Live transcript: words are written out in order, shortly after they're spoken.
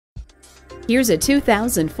Here's a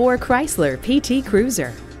 2004 Chrysler PT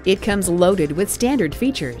Cruiser. It comes loaded with standard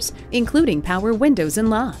features, including power windows and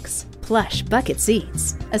locks, plush bucket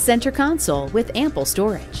seats, a center console with ample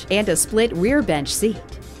storage, and a split rear bench seat.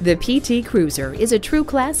 The PT Cruiser is a true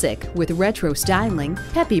classic with retro styling,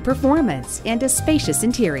 peppy performance, and a spacious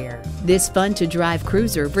interior. This fun-to-drive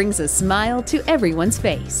cruiser brings a smile to everyone's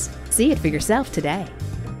face. See it for yourself today.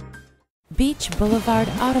 Beach Blvd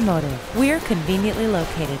Automotive. We're conveniently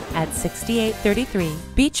located at 6833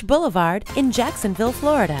 Beach Boulevard in Jacksonville,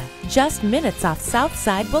 Florida, just minutes off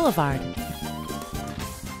Southside Boulevard.